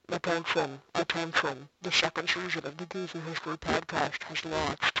Attention. The second season of the Goofy History Podcast has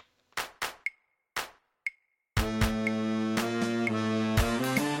launched.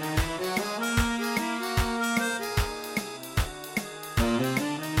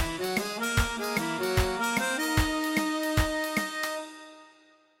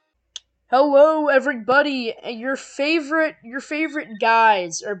 Hello, everybody. Your favorite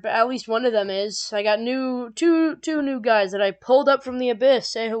guys, or at least one of them is. I got two new guys that I pulled up from the abyss.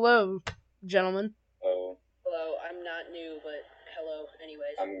 Say hello, gentlemen. Hello. Hello, I'm not new, but hello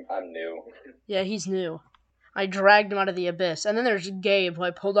anyways. I'm new. Yeah, he's new. I dragged him out of the abyss. And then there's Gabe, who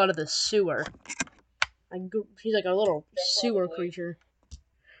I pulled out of the sewer. He's like a little sewer creature.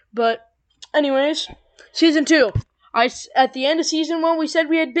 But, anyways, Season 2. At the end of Season 1, we said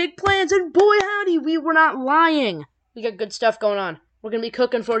we had big plans, and boy howdy, we were not lying. We got good stuff going on. We're going to be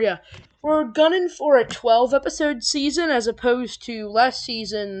cooking for you. We're gunning for a 12-episode season as opposed to last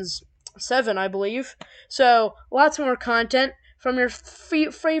season's 7, I believe. So, lots more content from your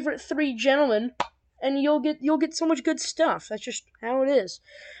favorite three gentlemen, and you'll get so much good stuff. That's just how it is.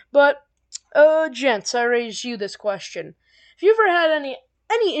 But, gents, I raise you this question. Have you ever had any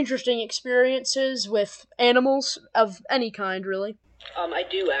interesting experiences with animals of any kind, really? I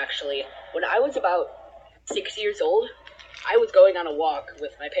do, actually. When I was about 6 years old, I was going on a walk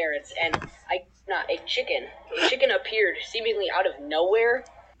with my parents, and a chicken appeared seemingly out of nowhere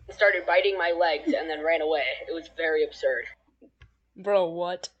and started biting my legs and then ran away. It was very absurd. Bro,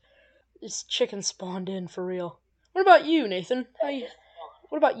 what? This chicken spawned in, for real. What about you, Nathan?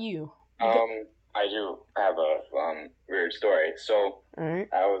 What about you? I do have a weird story. So, Alright.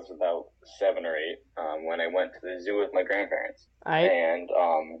 I was about 7 or 8 when I went to the zoo with my grandparents. Alright. And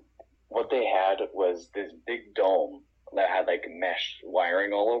what they had was this big dome that had like mesh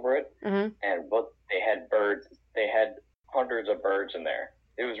wiring all over it. Mm-hmm. And they had birds. They had hundreds of birds in there.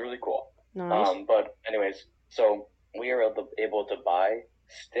 It was really cool. Nice. But anyways, so we were able to buy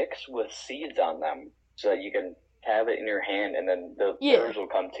sticks with seeds on them so that you can have it in your hand, and then the birds will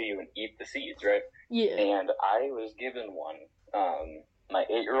come to you and eat the seeds, right? Yeah. And I was given one, my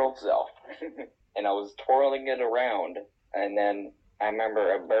 8-year-old self, and I was twirling it around, and then I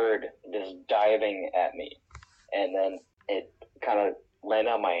remember a bird just diving at me, and then it kind of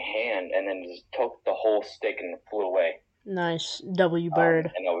landed on my hand, and then just took the whole stick and flew away. Nice. W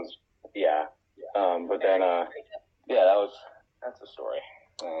bird. And I was, yeah. But then, that's the story.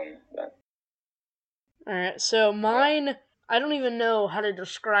 Alright, so mine, I don't even know how to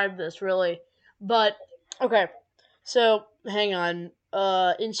describe this, really. But, okay. So, hang on.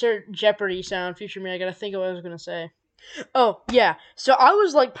 Insert Jeopardy sound, future me. I gotta think of what I was gonna say. Oh, yeah. So, I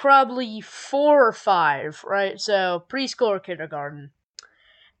was, like, probably 4 or 5, right? So, preschool or kindergarten.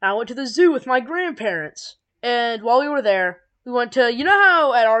 I went to the zoo with my grandparents. And while we were there, we went to, you know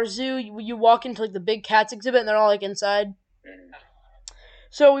how at our zoo, you walk into, like, the big cats exhibit and they're all, like, inside?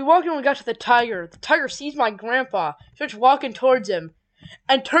 So we walked in and we got to the tiger. The tiger sees my grandpa, starts walking towards him,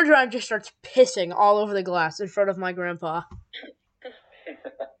 and turns around and just starts pissing all over the glass in front of my grandpa.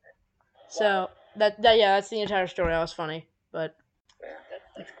 So, that's the entire story. That was funny. But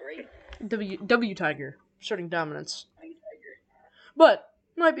That's great. W Tiger, asserting dominance. But,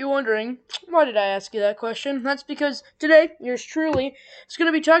 you might be wondering, why did I ask you that question? That's because today, yours truly, is going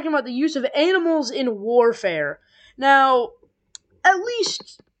to be talking about the use of animals in warfare. Now, at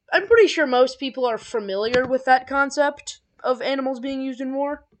least, I'm pretty sure most people are familiar with that concept of animals being used in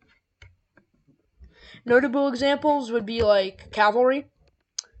war. Notable examples would be like cavalry.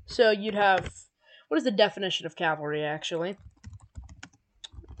 So you'd have, what is the definition of cavalry, actually?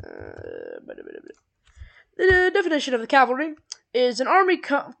 The definition of the cavalry is an army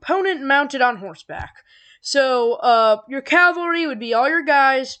component mounted on horseback. So, your cavalry would be all your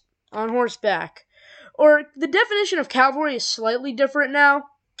guys on horseback. Or, the definition of cavalry is slightly different now,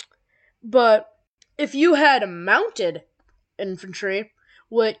 but if you had mounted infantry,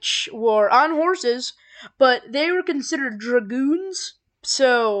 which were on horses, but they were considered dragoons,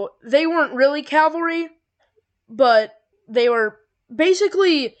 so they weren't really cavalry, but they were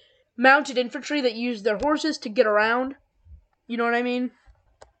basically mounted infantry that used their horses to get around. You know what I mean?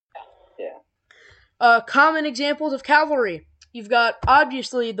 Yeah. Common examples of cavalry. You've got,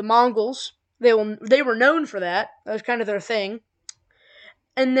 obviously, the Mongols. They were known for that. That was kind of their thing.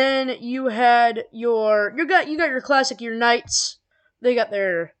 And then you had your classic, your knights. They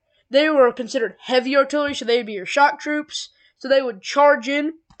were considered heavy artillery, so they'd be your shock troops. So they would charge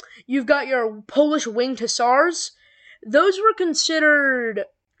in. You've got your Polish winged hussars. Those were considered,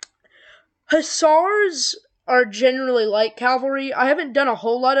 hussars are generally light cavalry. I haven't done a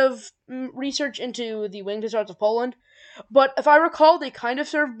whole lot of research into the winged hussars of Poland, But if I recall, they kind of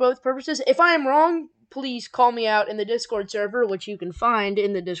serve both purposes. If I am wrong, please call me out in the Discord server, which you can find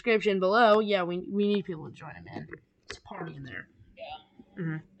in the description below. Yeah, we need people to join it, man. It's a party in there. Yeah.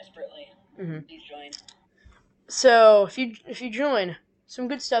 Mhm. Desperately. Mhm. Please join. So if you join, some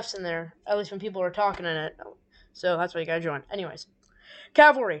good stuff's in there. At least when people are talking in it. So that's why you gotta join. Anyways,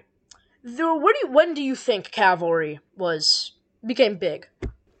 cavalry. When do you think cavalry became big?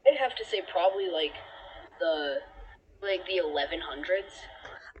 I'd have to say probably the 1100s.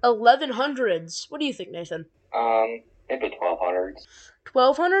 1100s. What do you think, Nathan? Maybe 1200s.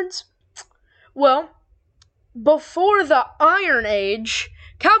 1200s? Well, before the Iron Age,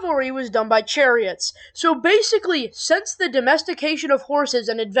 cavalry was done by chariots. So basically, since the domestication of horses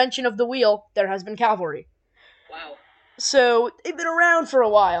and invention of the wheel, there has been cavalry. Wow. So they've been around for a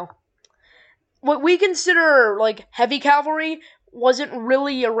while. What we consider heavy cavalry wasn't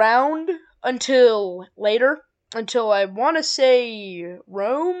really around until later. Until I want to say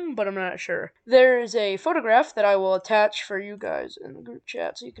Rome, but I'm not sure. There's a photograph that I will attach for you guys in the group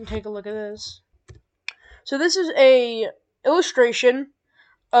chat so you can take a look at this. So this is a illustration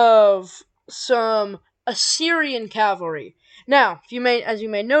of some Assyrian cavalry. Now, as you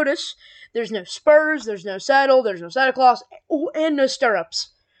may notice, there's no spurs, there's no saddle, there's no saddlecloths, and no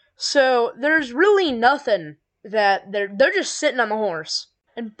stirrups. So there's really nothing that they're just sitting on the horse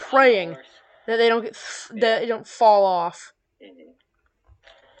and praying that they don't that they don't fall off. Mm-hmm.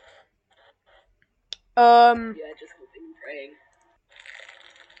 Yeah, just hoping and praying.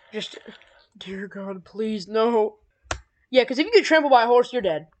 Just, dear God, please, no. Yeah, because if you get trampled by a horse, you're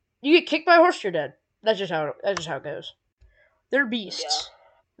dead. You get kicked by a horse, you're dead. That's just how it goes. They're beasts.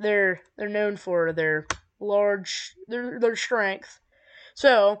 Yeah. They're known for their their strength.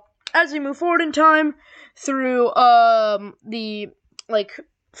 So, as we move forward in time through the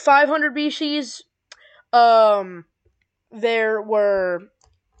 500 BCs, there were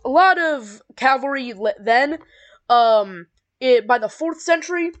a lot of cavalry then. By the 4th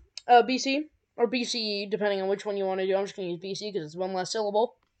century BC, or BCE, depending on which one you want to do. I'm just going to use BC because it's one less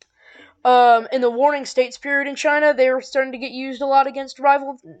syllable. In the Warring States period in China, they were starting to get used a lot against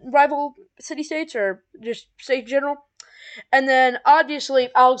rival city-states, or just states in general. And then, obviously,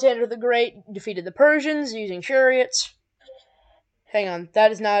 Alexander the Great defeated the Persians using chariots. Hang on,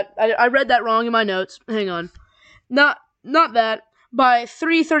 that is not... I read that wrong in my notes. Hang on. Not that. By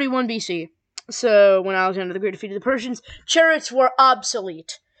 331 BC. So, when Alexander the Great defeated the Persians, chariots were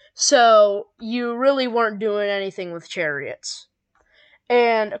obsolete. So, you really weren't doing anything with chariots.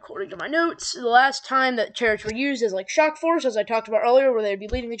 And according to my notes, the last time that chariots were used as shock force, as I talked about earlier, where they'd be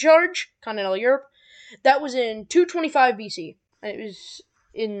leading the charge, continental Europe, that was in 225 BC. And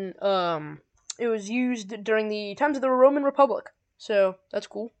it was used during the times of the Roman Republic. So, that's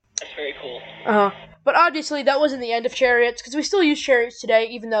cool. That's very cool. But obviously, that wasn't the end of chariots, because we still use chariots today,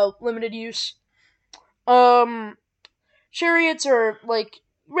 even though limited use. Chariots are,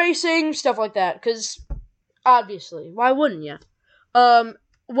 racing, stuff like that, because, obviously, why wouldn't you?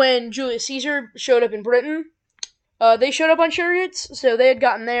 When Julius Caesar showed up in Britain, they showed up on chariots, so they had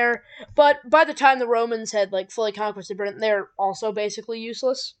gotten there, but by the time the Romans had, fully conquered Britain, they're also basically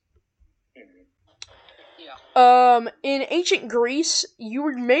useless. Yeah. In ancient Greece, you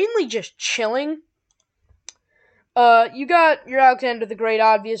were mainly just chilling. You got your Alexander the Great,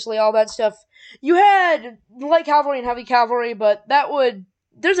 obviously, all that stuff. You had light cavalry and heavy cavalry, but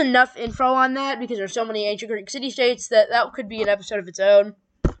there's enough info on that because there's so many ancient Greek city-states that could be an episode of its own.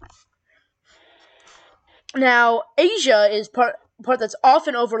 Now, Asia is part that's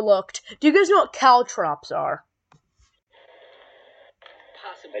often overlooked. Do you guys know what caltrops are?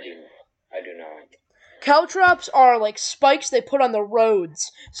 Possibly. I do not. Caltrops are spikes they put on the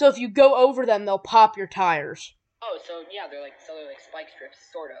roads. So if you go over them, they'll pop your tires. Oh, so yeah, they're like spike strips,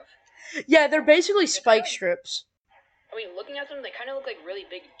 sort of. Yeah, they're basically spike strips. I mean, looking at them, they kind of look like really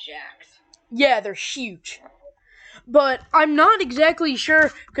big jacks. Yeah, they're huge. But I'm not exactly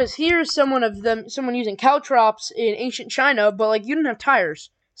sure, because here's someone using caltrops in ancient China, but you didn't have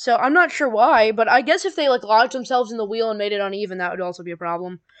tires. So I'm not sure why, but I guess if they lodged themselves in the wheel and made it uneven, that would also be a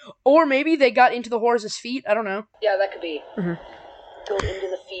problem. Or maybe they got into the horse's feet, I don't know. Yeah, that could be. Mm-hmm. Go into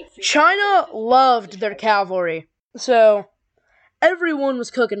the feet. China loved their cavalry, so everyone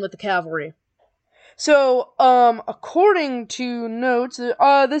was cooking with the cavalry. So, according to notes,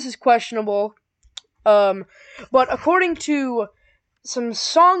 this is questionable, but according to some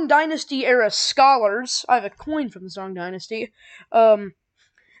Song Dynasty era scholars, I have a coin from the Song Dynasty,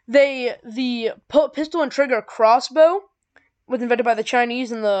 the pistol and trigger crossbow was invented by the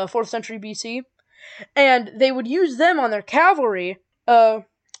Chinese in the 4th century BC, and they would use them on their cavalry.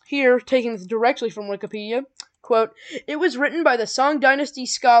 Here, taking this directly from Wikipedia, Quote, it was written by the Song Dynasty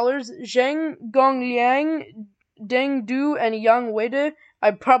scholars Zheng Gongliang, Deng Du, and Yang Weide.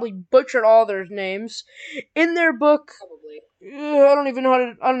 I probably butchered all their names. In their book, Probably. I don't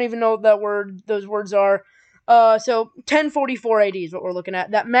even know what those words are. So 1044 AD is what we're looking at.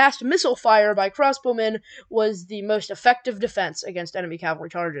 That massed missile fire by crossbowmen was the most effective defense against enemy cavalry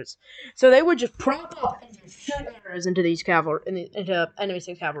charges. So they would just prop up and just shoot arrows into these into enemy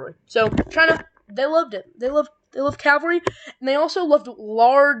cavalry. So China, they loved it. They loved cavalry, and they also loved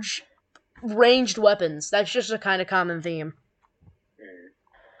large ranged weapons. That's just a kind of common theme.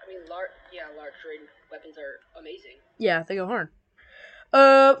 I mean, large range weapons are amazing. Yeah, they go hard.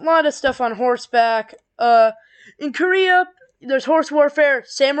 A lot of stuff on horseback. In Korea, there's horse warfare.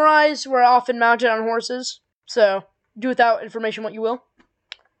 Samurais were often mounted on horses. So, do with that information what you will.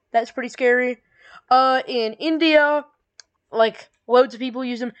 That's pretty scary. In India, like, loads of people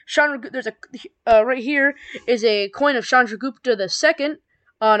use them. There's right here is a coin of Chandragupta II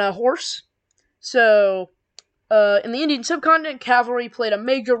on a horse. So, in the Indian subcontinent, cavalry played a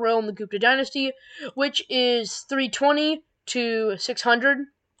major role in the Gupta dynasty, which is 320 to 600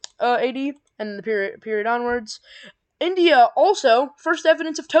 AD, and the period onwards. India also, first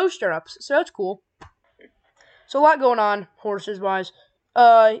evidence of toe stirrups, so that's cool. So a lot going on, horses-wise.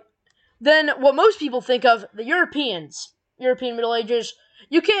 Then, what most people think of, the European Middle Ages,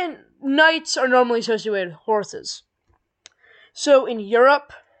 knights are normally associated with horses. So in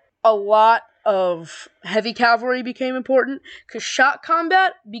Europe, a lot of heavy cavalry became important, because shock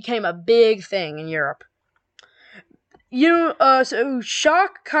combat became a big thing in Europe. So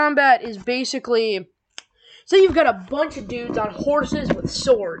shock combat is basically, say you've got a bunch of dudes on horses with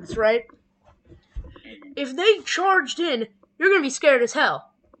swords, right? If they charged in, you're gonna be scared as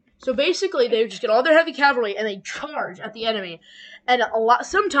hell. So basically, they would just get all their heavy cavalry and they charge at the enemy, and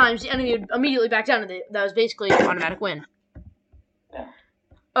sometimes the enemy would immediately back down, and that was basically an automatic win.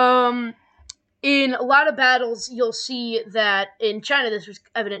 In a lot of battles, you'll see that in China this was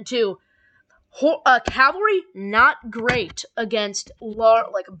evident too. Cavalry not great against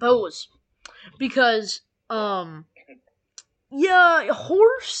bows, because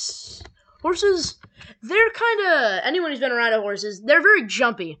horses, they're kind of, anyone who's been around horses, they're very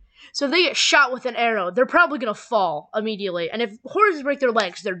jumpy. So if they get shot with an arrow, they're probably gonna fall immediately. And if horses break their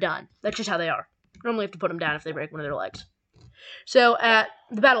legs, they're done. That's just how they are. Normally, you have to put them down if they break one of their legs. So at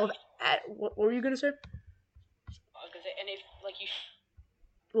the battle of, what were you gonna say? And if you.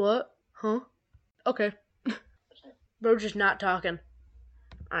 What? Huh? Okay. Bro's just not talking.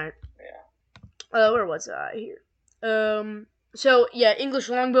 Alright. Yeah. Where was I here? So, yeah, English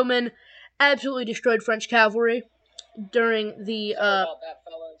longbowmen absolutely destroyed French cavalry during the, Sorry about that,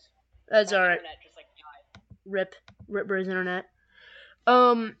 fellas. That's My alright. internet just died. Rip Bro's internet.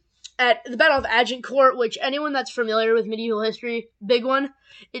 At the Battle of Agincourt, which anyone that's familiar with medieval history, big one,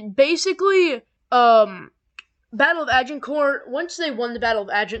 it basically, Battle of Agincourt, once they won the Battle of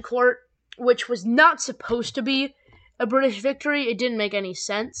Agincourt, which was not supposed to be a British victory, it didn't make any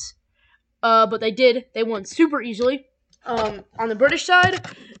sense, but they did. They won super easily. On the British side,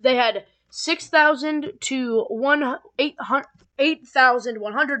 they had 6,000 to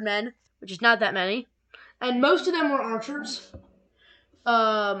 8,100 men, which is not that many, and most of them were archers.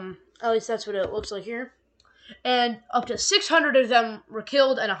 At least that's what it looks like here. And up to 600 of them were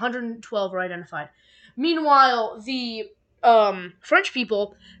killed and 112 were identified. Meanwhile, the French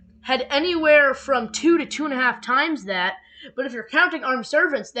people had anywhere from 2 to 2.5 times that, but if you're counting armed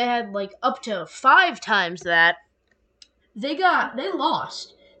servants, they had up to 5 times that. They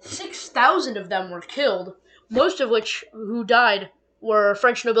lost. 6,000 of them were killed, most of which who died were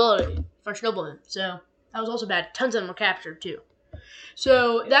French noblemen. So that was also bad. Tons of them were captured too.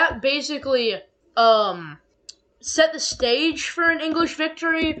 So that basically set the stage for an English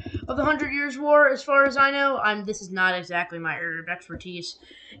victory of the 100 Years' War, as far as I know. This is not exactly my area of expertise.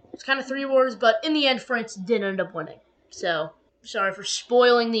 It's kind of 3 wars, but in the end, France did end up winning. So, sorry for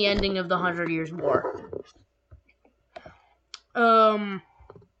spoiling the ending of the 100 Years' War.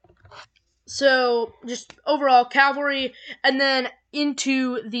 So, just overall, cavalry, and then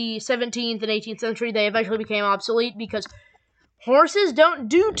into the 17th and 18th century, they eventually became obsolete because horses don't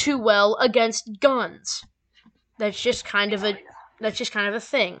do too well against guns. That's just kind of a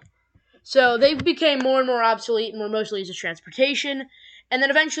thing. So they became more and more obsolete and were mostly used as transportation, and then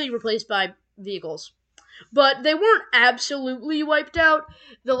eventually replaced by vehicles. But they weren't absolutely wiped out.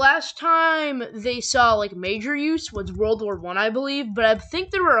 The last time they saw major use was World War I believe, but I think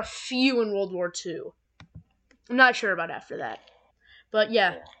there were a few in World War II. I'm not sure about after that. But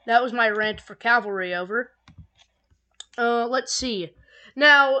yeah, that was my rant for cavalry over. Let's see.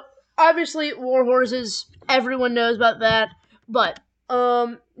 Now, obviously, war horses, everyone knows about that. But,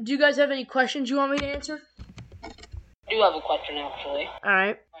 do you guys have any questions you want me to answer? I do have a question, actually.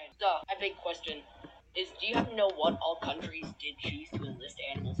 Alright. So, my big question is, do you happen to know what all countries did choose to enlist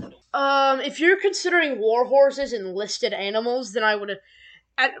animals into? If you're considering war horses enlisted animals, then I would have...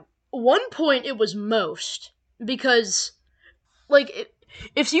 At one point, it was most. Because, like,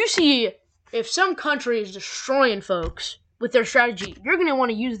 if some country is destroying folks with their strategy, you're going to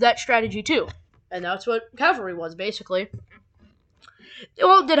want to use that strategy too. And that's what cavalry was, basically.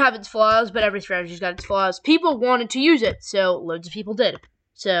 Well, it did have its flaws, but every strategy's got its flaws. People wanted to use it, so loads of people did.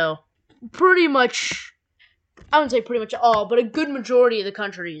 So, pretty much, I wouldn't say pretty much all, but a good majority of the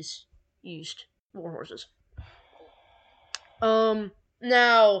countries used war horses.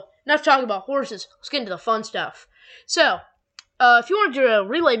 Now, enough talking about horses. Let's get into the fun stuff. So, if you wanted to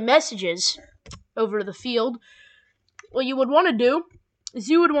relay messages over to the field, what you would want to do is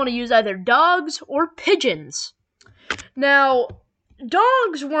you would want to use either dogs or pigeons. Now,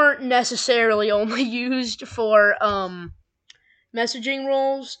 dogs weren't necessarily only used for messaging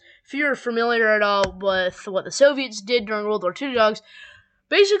roles. If you're familiar at all with what the Soviets did during World War II to dogs,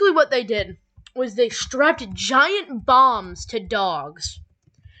 basically what they did was they strapped giant bombs to dogs,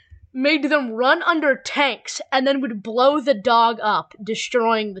 made them run under tanks, and then would blow the dog up,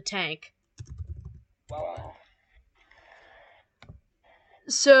 destroying the tank. Wow.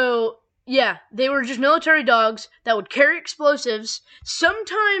 So, yeah, they were just military dogs that would carry explosives.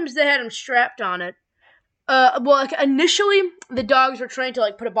 Sometimes they had them strapped on it. Initially, the dogs were trained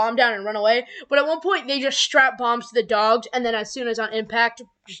to, put a bomb down and run away, but at one point, they just strapped bombs to the dogs, and then as soon as on impact,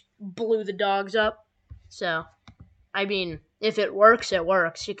 just blew the dogs up. So, I mean, if it works, it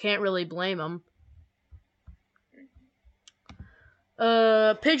works. You can't really blame them.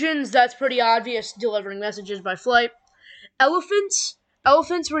 Pigeons, that's pretty obvious, delivering messages by flight. Elephants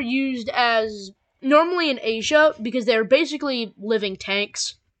were used as, normally in Asia, because they're basically living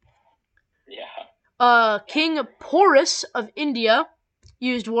tanks. Yeah. King Porus of India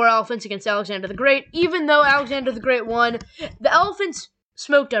used war elephants against Alexander the Great. Even though Alexander the Great won, the elephants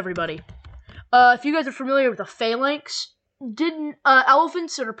smoked everybody. If you guys are familiar with the phalanx,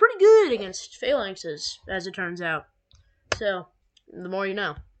 elephants are pretty good against phalanxes, as it turns out. So, the more you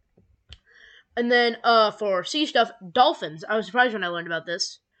know. And then, for sea stuff, dolphins. I was surprised when I learned about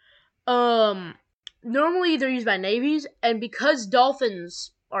this. Normally they're used by navies, and because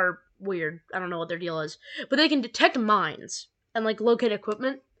dolphins are weird, I don't know what their deal is, but they can detect mines and, locate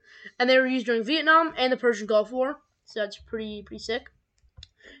equipment. And they were used during Vietnam and the Persian Gulf War, so that's pretty sick.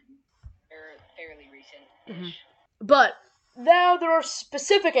 They're fairly recent. Mm-hmm. But, now there are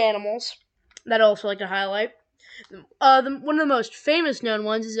specific animals that I also like to highlight. One of the most famous known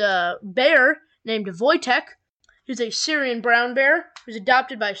ones is a bear named Wojtek. He's a Syrian brown bear who's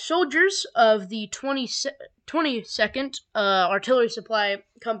adopted by soldiers of the 22nd Artillery Supply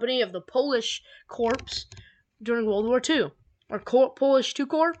Company of the Polish Corps during World War II. Or Polish II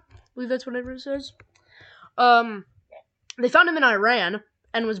Corps, I believe that's what it says. They found him in Iran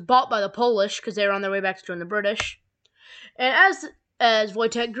and was bought by the Polish because they were on their way back to join the British. And as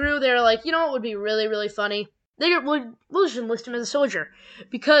Wojtek grew, they were like, you know what would be really, really funny? We'll just enlist him as a soldier,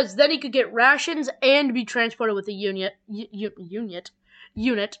 because then he could get rations and be transported with the unit. He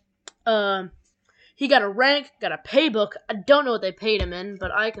got a rank, got a pay book. I don't know what they paid him in,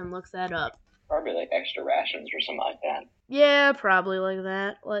 but I can look that up. Probably extra rations or something like that. Yeah, probably like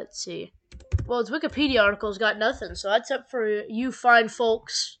that. Let's see. Well, his Wikipedia article's got nothing, so that's up for you fine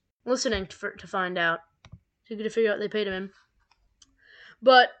folks listening to find out. So you get to figure out what they paid him in.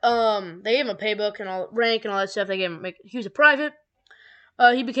 But, they gave him a paybook and all, rank and all that stuff. They gave him, he was a private.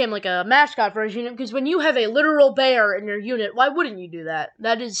 He became a mascot for his unit, because when you have a literal bear in your unit, why wouldn't you do that?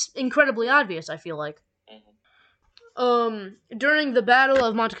 That is incredibly obvious, I feel like. Mm-hmm. During the Battle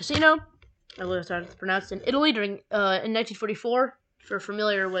of Monte Cassino, I believe that's how it's pronounced, in Italy, in 1944, if you're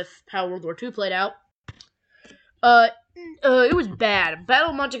familiar with how World War II played out, it was bad.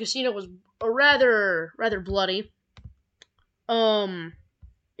 Battle of Monte Cassino was rather bloody.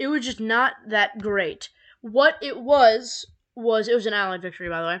 It was just not that great. What it was an Allied victory,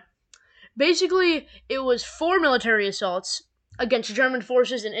 by the way. Basically, it was 4 military assaults against German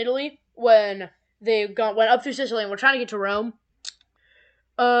forces in Italy when they went up through Sicily and were trying to get to Rome.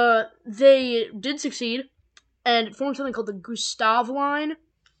 They did succeed, and it formed something called the Gustav Line.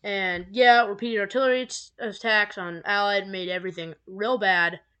 And yeah, repeated artillery attacks on Allied made everything real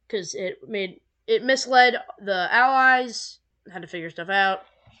bad, because it misled the Allies, had to figure stuff out.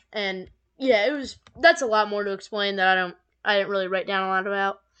 And yeah, that's a lot more to explain that I didn't really write down a lot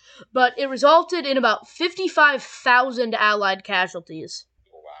about. But it resulted in about 55,000 Allied casualties.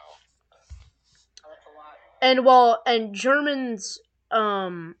 Wow. and German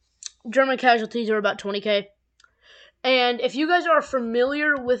casualties are about 20K. And if you guys are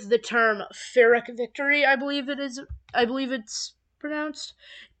familiar with the term Pyrrhic victory, I believe it's pronounced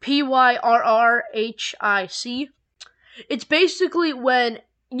Pyrrhic. It's basically when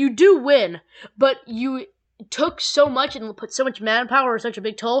you do win, but you took so much and put so much manpower or such a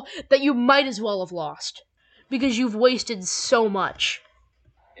big toll that you might as well have lost because you've wasted so much.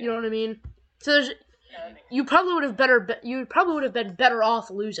 You know what I mean? So you probably would have been better off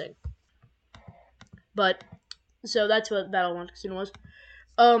losing. But so that's what Battle One Casino was.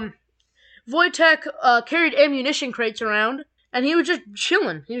 Wojtek carried ammunition crates around, and he was just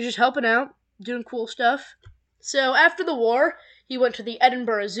chilling. He was just helping out, doing cool stuff. So after the war, he went to the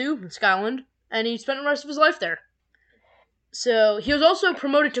Edinburgh Zoo in Scotland, and he spent the rest of his life there. So he was also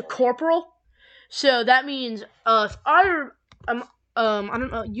promoted to corporal. So that means I don't know.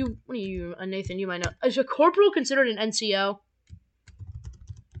 What are you, Nathan? You might know. Is a corporal considered an NCO?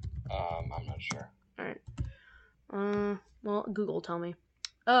 I'm not sure. All right. Well, Google tell me.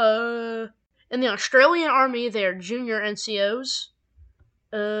 In the Australian Army, they're junior NCOs.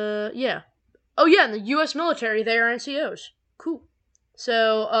 Yeah. Oh, yeah, in the U.S. military, they are NCOs. Cool.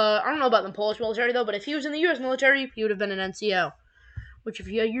 So, I don't know about the Polish military, though, but if he was in the U.S. military, he would have been an NCO. Which, if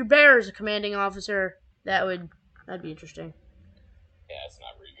you had your bear as a commanding officer, that'd be interesting. Yeah, it's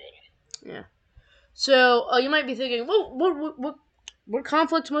not very good. Yeah. So, you might be thinking, what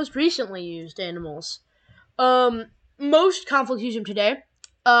conflicts most recently used animals? Most conflicts use them today.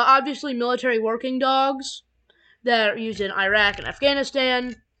 Obviously, military working dogs that are used in Iraq and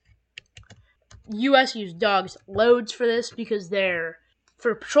Afghanistan. U.S. use dogs loads for this because they're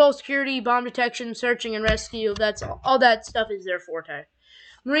for patrol security, bomb detection, searching and rescue. That's all that stuff is their forte.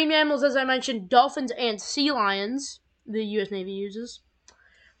 Marine mammals, as I mentioned, dolphins and sea lions, the U.S. Navy uses.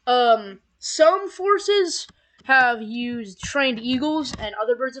 Some forces have used trained eagles and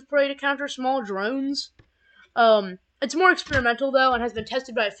other birds of prey to counter small drones. It's more experimental, though, and has been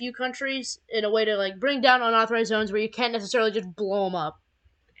tested by a few countries in a way to, bring down unauthorized zones where you can't necessarily just blow them up.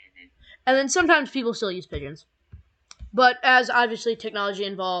 And then sometimes people still use pigeons. But as, obviously, technology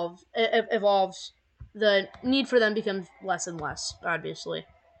evolves, the need for them becomes less and less, obviously.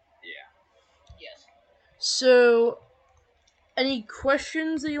 Yeah. Yes. So, any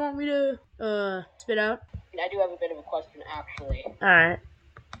questions that you want me to, spit out? I do have a bit of a question, actually. Alright.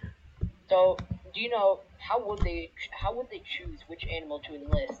 So, do you know, how would they choose which animal to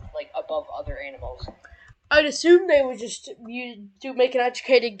enlist, above other animals? I'd assume they would just make an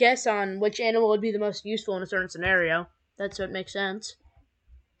educated guess on which animal would be the most useful in a certain scenario. That's what makes sense.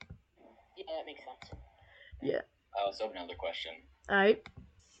 Yeah, that makes sense. Yeah. I also have another question. Alright.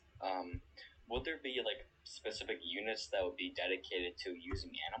 Would there be, specific units that would be dedicated to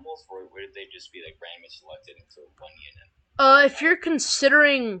using animals, or would they just be, randomly selected into one unit? If you're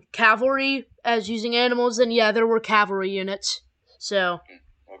considering cavalry as using animals, then yeah, there were cavalry units. So,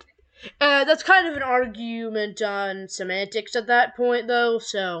 that's kind of an argument on semantics at that point, though,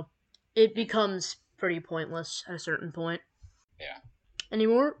 so it becomes pretty pointless at a certain point. Yeah. Any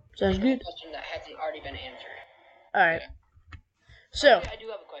more? Sounds I have good. a question that hasn't already been answered. Alright. So, Actually, I do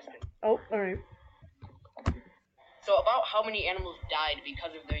have a question. oh, alright. So, about how many animals died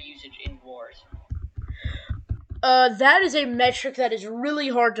because of their usage in wars? That is a metric that is really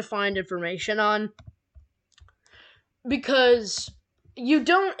hard to find information on. Because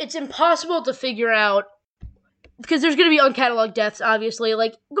it's impossible to figure out, because there's going to be uncataloged deaths, obviously.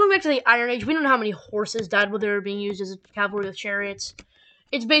 Going back to the Iron Age, we don't know how many horses died while they were being used as cavalry with chariots.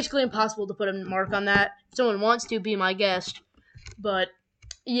 It's basically impossible to put a mark on that. If someone wants to, be my guest. But,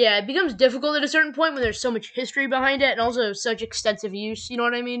 yeah, it becomes difficult at a certain point when there's so much history behind it, and also such extensive use, you know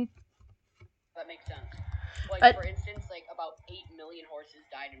what I mean? That makes sense. For instance, about 8 million horses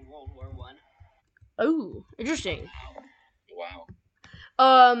died in World War I. Oh, interesting. Wow.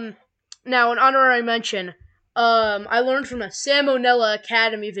 Now, an honorary mention, I learned from a Salmonella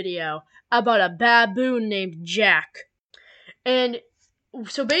Academy video about a baboon named Jack. And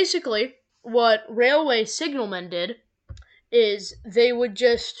so basically, what railway signalmen did is they would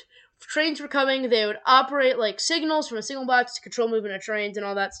just, if trains were coming, they would operate signals from a signal box to control movement of trains and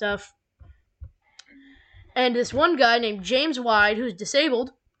all that stuff. And this one guy named James Wide, who's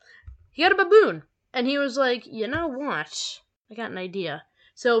disabled, he had a baboon. And he was like, you know what? I got an idea.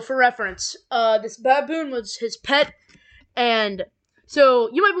 So, for reference, this baboon was his pet. And so,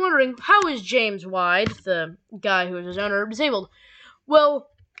 you might be wondering, how is James Wide, the guy who was his owner, disabled? Well,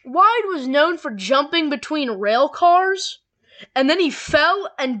 Wide was known for jumping between rail cars. And then he fell,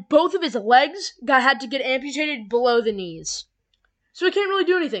 and both of his legs had to get amputated below the knees. So he can't really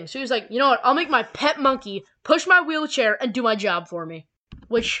do anything. So he was like, you know what, I'll make my pet monkey push my wheelchair and do my job for me.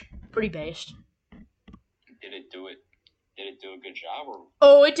 Which, pretty based. Did it do it? Did it do a good job? Or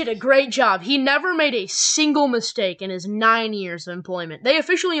Oh, it did a great job. He never made a single mistake in his 9 years of employment. They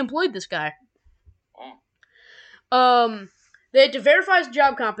officially employed this guy. oh, They had to verify his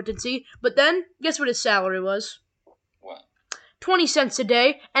job competency, but then, guess what his salary was? what? 20 cents a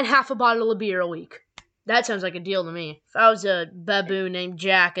day and half a bottle of beer a week. That sounds like a deal to me. If I was a baboon named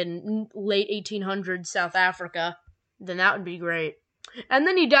Jack in late 1800s South Africa, then that would be great. And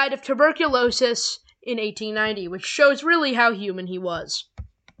then he died of tuberculosis in 1890, which shows really how human he was.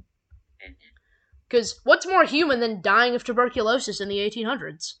 Because what's more human than dying of tuberculosis in the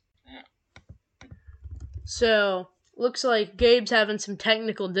 1800s? Yeah. So, looks like Gabe's having some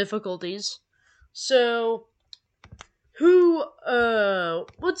technical difficulties. So,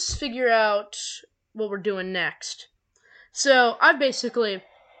 let's figure out what we're doing next. So, I've basically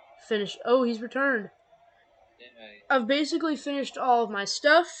finished. Oh, he's returned. I've basically finished all of my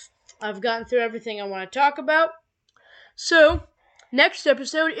stuff. I've gotten through everything I want to talk about. So, next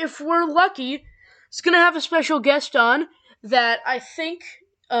episode, if we're lucky, it's going to have a special guest on that I think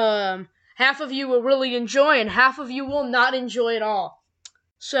half of you will really enjoy and half of you will not enjoy at all.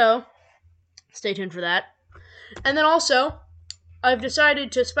 So, stay tuned for that. And then also, I've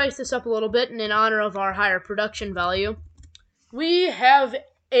decided to spice this up a little bit in honor of our higher production value. We have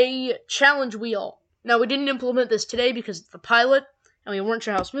a challenge wheel. Now, we didn't implement this today because it's the pilot, and we weren't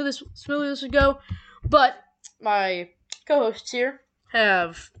sure how smoothly this would go, but my co-hosts here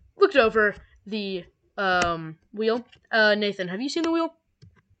have looked over the wheel. Nathan, have you seen the wheel?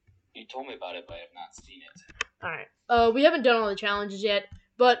 You told me about it, but I have not seen it. Alright. We haven't done all the challenges yet,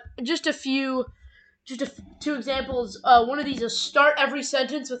 but just two examples. One of these is start every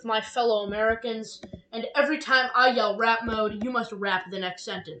sentence with my fellow Americans, and every time I yell rap mode, you must rap the next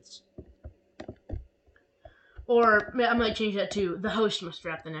sentence. Or I might change that to the host must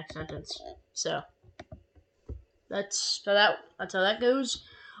rap the next sentence. So that's how that goes.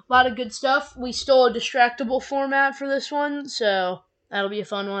 A lot of good stuff. We stole a distractible format for this one, so that'll be a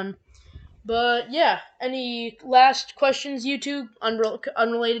fun one. But yeah, any last questions, you two,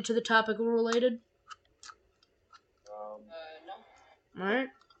 unrelated to the topic or related? No. Alright.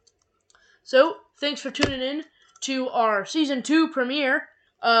 So, thanks for tuning in to our Season 2 premiere.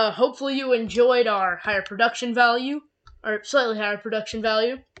 Hopefully you enjoyed our higher production value, or slightly higher production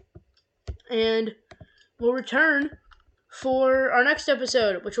value. And we'll return for our next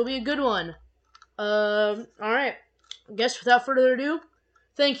episode, which will be a good one. Alright. I guess without further ado,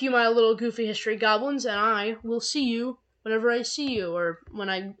 thank you, my little goofy history goblins, and I will see you whenever I see you, or when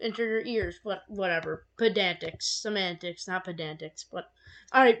I enter your ears, whatever. Pedantics, semantics, not pedantics, but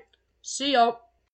alright, see y'all.